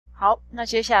好，那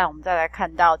接下来我们再来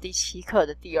看到第7课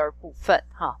的第2部分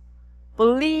哈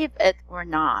 ，Believe it or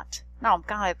not。那我们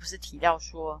刚才不是提到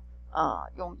说，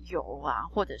用油啊，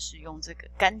或者是用这个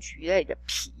柑橘类的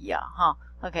皮啊，哈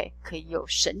 ，OK， 可以有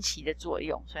神奇的作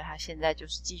用，所以他现在就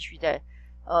是继续在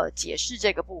解释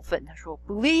这个部分。他说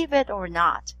 ，Believe it or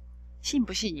not， 信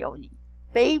不信由你。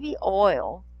Baby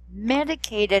oil,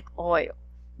 medicated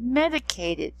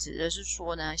oil。Medicated 指的是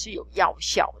说呢是有药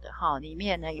效的哈，里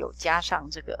面呢有加上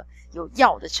这个有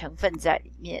药的成分在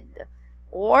里面的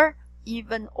 ，or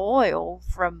even oil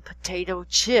from potato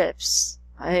chips。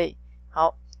哎，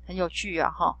好，很有趣啊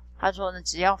哈。他说呢，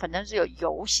只要反正是有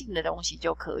油性的东西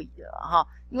就可以了哈。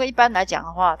因为一般来讲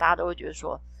的话，大家都会觉得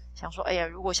说，想说，哎呀，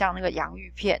如果像那个洋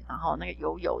芋片，然后那个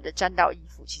油的沾到衣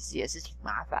服，其实也是挺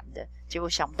麻烦的。结果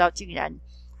想不到竟然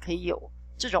可以有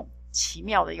这种奇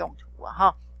妙的用途啊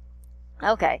哈。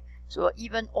Okay, so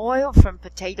even oil from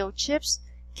potato chips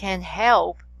can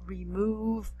help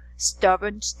remove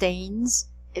stubborn stains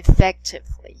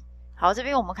effectively. 好，这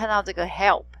边我们看到这个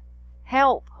help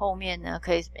后面呢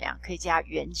可以怎么样？可以加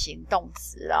原形动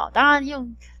词啊。当然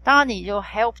你就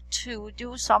help to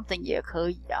do something 也可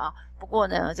以啊。不过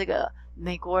呢，这个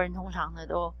美国人通常呢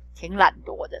都挺懒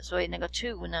惰的，所以那个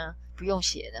to 呢不用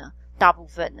写呢。大部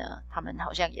分呢，他们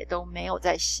好像也都没有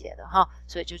在写了哈，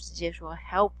所以就直接说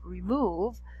help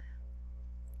remove，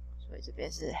 所以这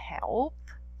边是 help，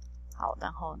 好，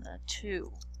然后呢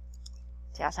to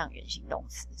加上原形动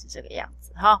词是这个样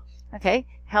子哈。OK,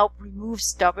 help remove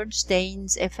stubborn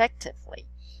stains effectively.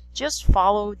 Just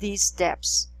follow these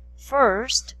steps.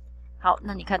 First， 好，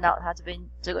那你看到它这边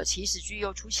这个祈使句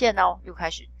又出现哦，又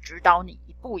开始指导你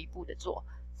一步一步的做。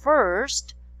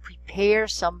First, prepare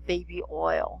some baby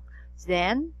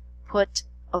oil.Then put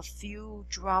a few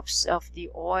drops of the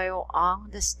oil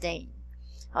on the stain.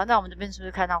 好，那我们这边是不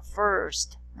是看到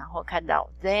first， 然后看到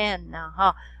then 呢？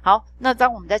哈，好，那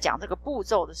当我们在讲这个步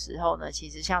骤的时候呢，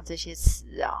其实像这些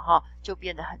词啊，哈，就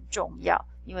变得很重要，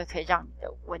因为可以让你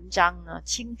的文章呢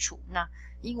清楚。那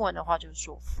英文的话就是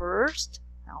说 first，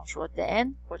 然后说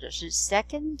then， 或者是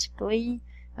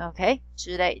secondly，OK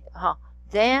之类的哈。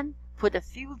Then put a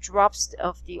few drops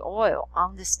of the oil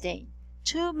on the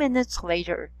stain.2 minutes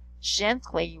later,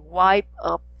 gently wipe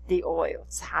up the oil.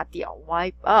 擦掉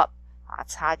wipe up 啊，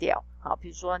擦掉。好，比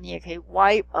如说你也可以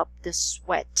wipe up the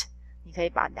sweat， 你可以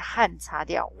把你的汗擦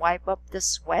掉 wipe up the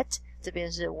sweat。这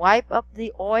边是 wipe up the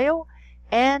oil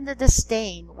and the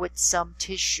stain with some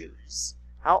tissues。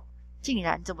好，竟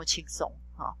然这么轻松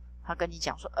啊！他跟你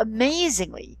讲说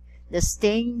 ，amazingly, the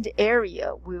stained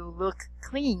area will look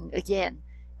clean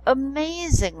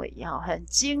again.Amazingly 很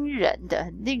惊人的，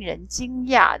很令人惊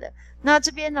讶的。那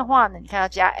这边的话呢，你看要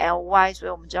加 ly， 所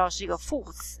以我们知道是一个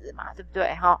副词嘛，对不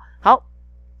对？好，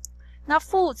那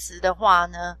副词的话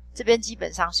呢，这边基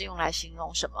本上是用来形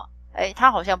容什么？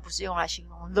它好像不是用来形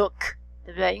容 look，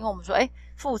 对不对？因为我们说，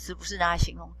副词不是拿来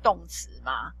形容动词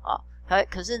嘛，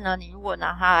可是呢，你如果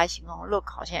拿它来形容 look，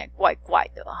 好像也怪怪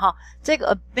的哈。这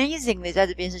个 amazingly 在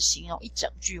这边是形容一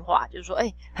整句话，就是说，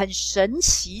很神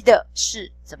奇的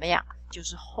是怎么样？就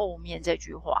是后面这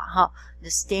句话哈 ，the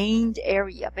stained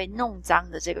area 被弄脏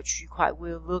的这个区块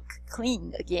will look clean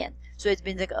again。所以这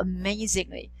边这个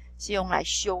amazingly 是用来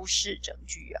修饰整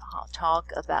句啊哈 ，talk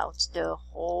about the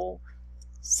whole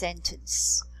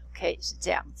sentence。OK， 是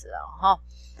这样子啊哈。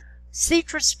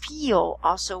Citrus peel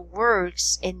also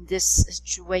works in this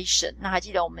situation. 那还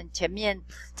记得我们前面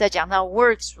在讲到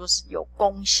works 说是有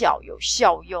功效、有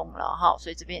效用了哈，所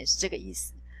以这边也是这个意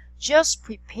思。Just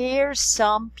prepare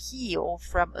some peel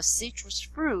from a citrus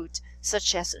fruit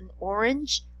such as an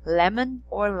orange, lemon,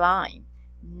 or lime.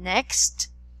 Next，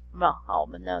 好，我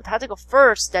们呢，它这个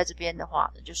first 在这边的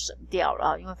话呢就省掉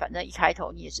了，因为反正一开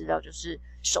头你也知道就是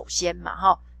首先嘛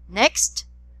哈。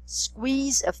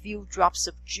Next.Squeeze a few drops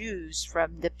of juice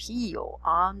from the peel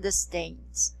on the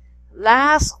stains.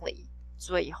 Lastly,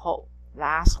 最后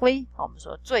Lastly, 我们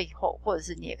说最后，或者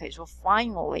是你也可以说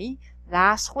finally.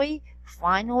 Lastly,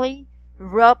 finally,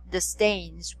 rub the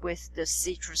stains with the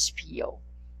citrus peel.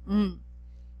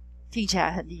 听起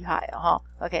来很厉害哈。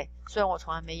OK, 虽然我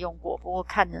从来没用过，不过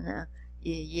看的呢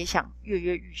也想跃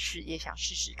跃欲试，也想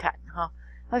试试看哈。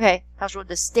OK, 他说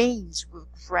the stains will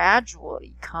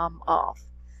gradually come off.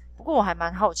不过我还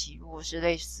蛮好奇，如果是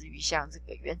类似于像这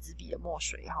个原子笔的墨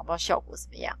水，不知道效果怎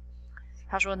么样。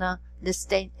他说呢 ，the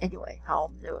stain anyway，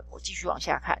 好，我继续往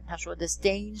下看。他说 the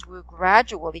stains will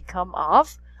gradually come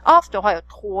off。off 的话有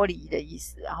脱离的意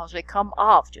思，然后所以 come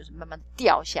off 就是慢慢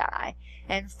掉下来。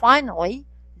And finally,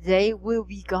 they will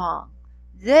be gone.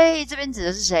 They 这边指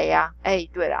的是谁呀？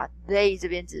对啦 ，they 这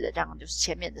边指的当然就是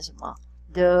前面的什么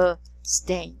the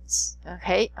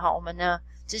stains。OK， 好，我们呢。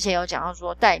之前有讲到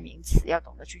说代名词要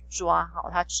懂得去抓，好，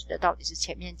它指的到底是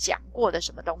前面讲过的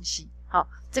什么东西，好，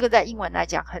这个在英文来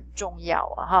讲很重要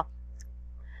啊，哈。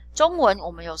中文我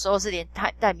们有时候是连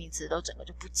代名词都整个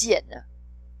就不见了，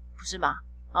不是吗？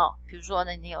哦，比如说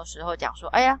呢，你有时候讲说，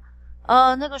哎呀，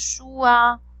那个书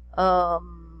啊，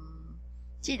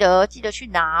记得去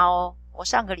拿哦，我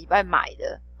上个礼拜买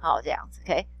的，好，这样子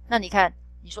 ，OK？ 那你看，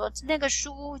你说那个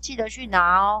书记得去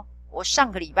拿哦，我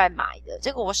上个礼拜买的，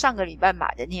这个我上个礼拜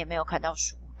买的，你也没有看到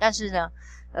书，但是呢，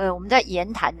我们在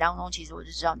言谈当中，其实我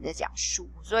就知道你在讲书，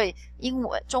所以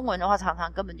中文的话，常常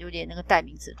根本就连那个代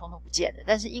名词通通不见了，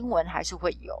但是英文还是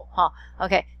会有哈。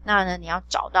OK， 那呢，你要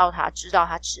找到它，知道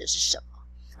它指的是什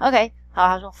么。OK， 好，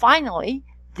他说 Finally,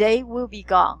 they will be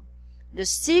gone. The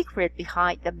secret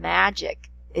behind the magic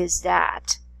is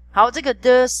that. 好，这个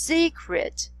the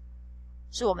secret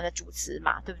是我们的主词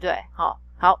嘛，对不对？好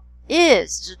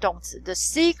is 是动词 ，the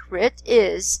secret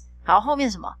is 好，后面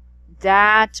什么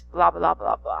that blah blah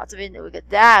blah blah， 这边有一个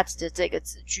that 的这个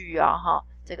子句啊，哈，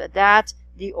这个 that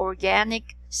the organic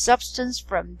substance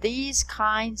from these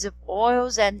kinds of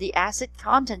oils and the acid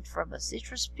content from a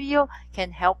citrus peel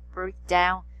can help break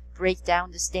down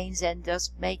the stains and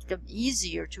thus make them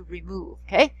easier to remove.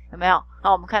 OK， 有没有？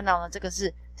好，我们看到呢，这个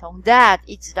是从 that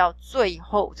一直到最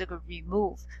后，这个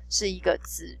remove 是一个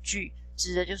子句，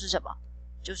指的就是什么？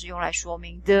就是用来说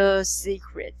明 the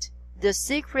secret. The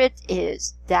secret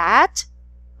is that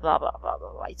blah blah blah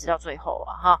blah blah 一直到最后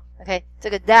啊哈。OK， 这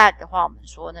个 that 的话，我们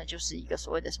说呢，就是一个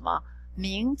所谓的什么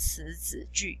名词子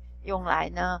句，用来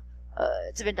呢，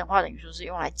这边的话等于说是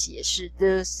用来解释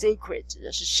the secret 指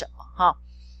的是什么哈。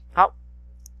好，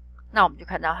那我们就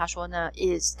看到他说呢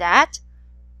is that，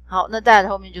 好，那 that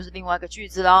后面就是另外一个句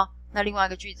子咯。那另外一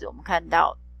个句子我们看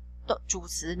到主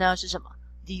词呢是什么？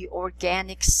 The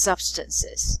organic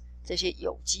substances， 这些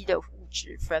有机的物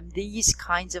质 from these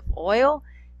kinds of oil，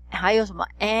 还有什么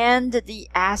and the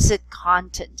acid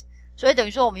content， 所以等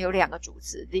于说我们有两个主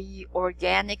词 the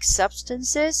organic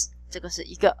substances， 这个是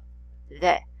一个，对不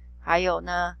对？还有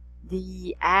呢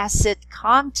the acid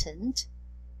content，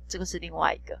这个是另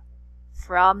外一个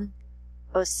from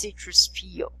a citrus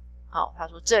peel。 好，他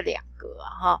说这两个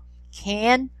哈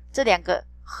can 这两个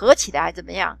合起来怎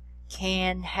么样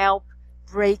can help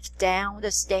break down the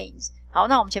stains。 好，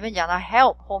那我们前面讲到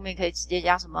help 后面可以直接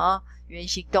加什么原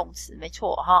形动词，没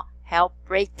错哈 help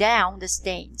break down the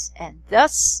stains and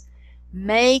thus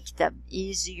make them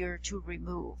easier to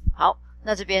remove。 好，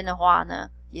那这边的话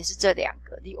呢也是这两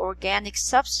个 the organic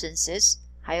substances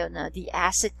还有呢 the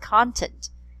acid content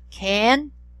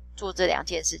can 做这两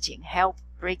件事情 help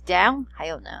break down 还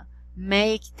有呢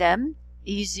make them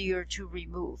easier to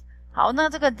remove。 好，那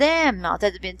这个 them 啊，在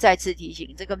这边再次提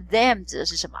醒，这个 them 指的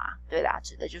是什么？对啦，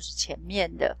指的就是前面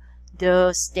的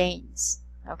the stains。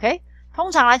 OK，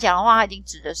 通常来讲的话，它已经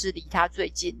指的是离它最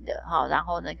近的哈，然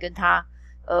后呢跟它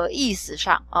意思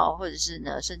上啊，或者是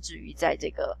呢甚至于在这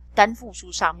个单复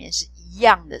数上面是一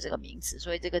样的这个名词，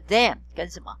所以这个 them 跟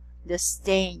什么 the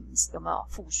stains 有没有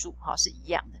复数哈是一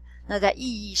样的。那在意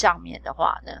义上面的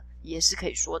话呢，也是可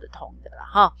以说得通的啦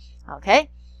哈。OK，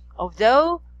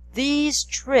 although these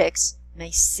tricks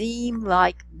may seem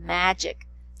like magic，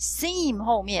 seem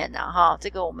后面呢哈，这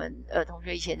个我们同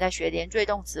学以前在学连缀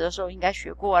动词的时候应该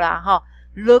学过啦哈。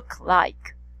look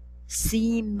like，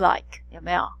 seem like 有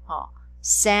没有哈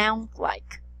 ？sound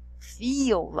like，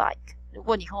 feel like。如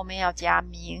果你后面要加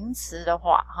名词的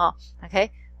话哈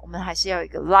 ，OK。我们还是要有一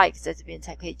个 like 在这边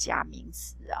才可以加名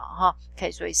词啊哈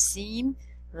 ，OK， 所以 seem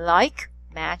like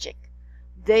magic.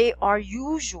 They are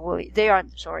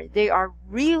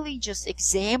really just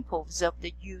examples of the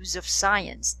use of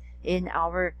science in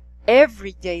our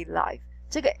everyday life.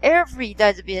 这个 every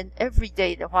在这边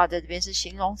everyday 的话，在这边是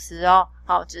形容词哦，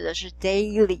好，指的是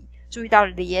daily。注意到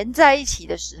连在一起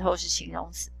的时候是形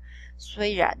容词。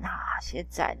虽然现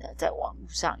在呢，在网络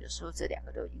上有时候这两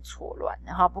个都已经错乱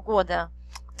了哈，不过呢，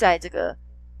在这个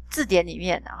字典里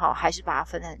面哈，还是把它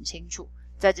分得很清楚。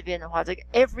在这边的话，这个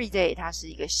everyday 它是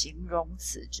一个形容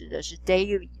词，指的是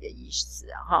daily 的意思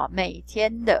啊哈，每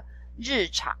天的、日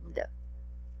常的。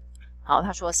好，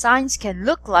他说 Science can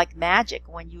look like magic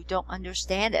when you don't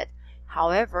understand it.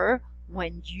 However,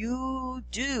 when you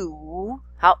do，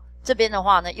 好，这边的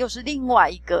话呢，又是另外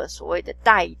一个所谓的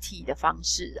代替的方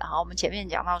式。然后我们前面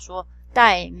讲到说，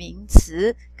代名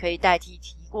词可以代替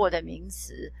提过的名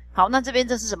词。好，那这边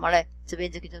这是什么嘞？这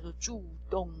边这个叫做助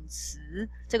动词。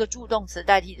这个助动词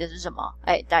代替的是什么？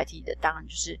代替的当然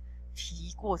就是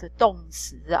提过的动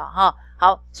词啊，哈。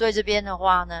好，所以这边的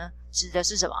话呢，指的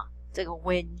是什么？这个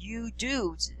when you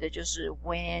do 指的就是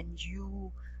when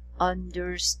you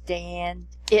understand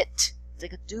it。这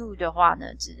个 do 的话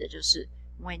呢，指的就是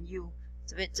when you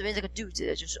这边这个 do 指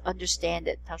的就是 understand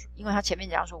it。他说，因为他前面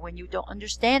讲说 when you don't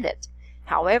understand it，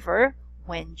 however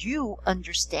when you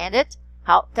understand it。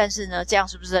好，但是呢，这样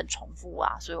是不是很重复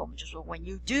啊？所以我们就说 when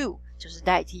you do 就是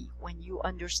代替 when you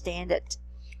understand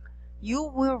it。You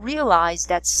will realize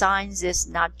that science is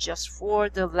not just for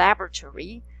the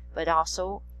laboratory, but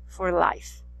also for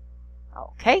life.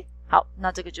 OK， 好，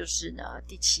那这个就是呢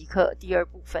第7课第2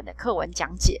部分的课文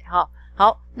讲解哈。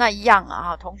好，那一样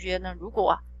啊，同学呢，如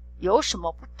果有什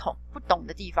么不懂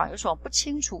的地方，有什么不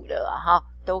清楚的哈，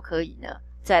都可以呢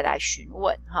再来询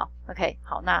问哈。OK，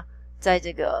 好，那在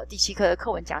这个第7课的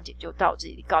课文讲解就到这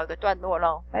里告一个段落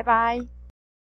咯，拜拜。